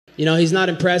You know, he's not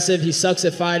impressive. He sucks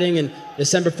at fighting, and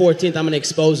December 14th, I'm going to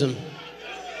expose him.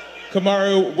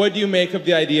 Kamaru, what do you make of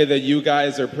the idea that you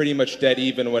guys are pretty much dead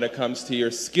even when it comes to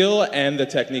your skill and the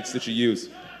techniques that you use?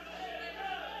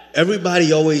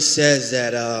 Everybody always says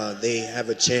that they have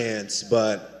a chance,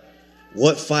 but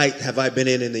what fight have I been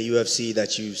in the UFC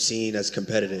that you've seen as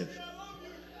competitive?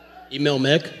 Emil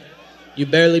Meek. You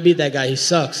barely beat that guy. He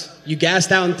sucks. You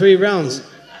gassed out in 3 rounds.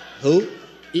 Who?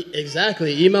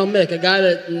 Exactly. Emil Meek, a guy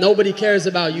that nobody cares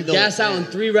about. You gassed out in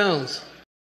 3 rounds.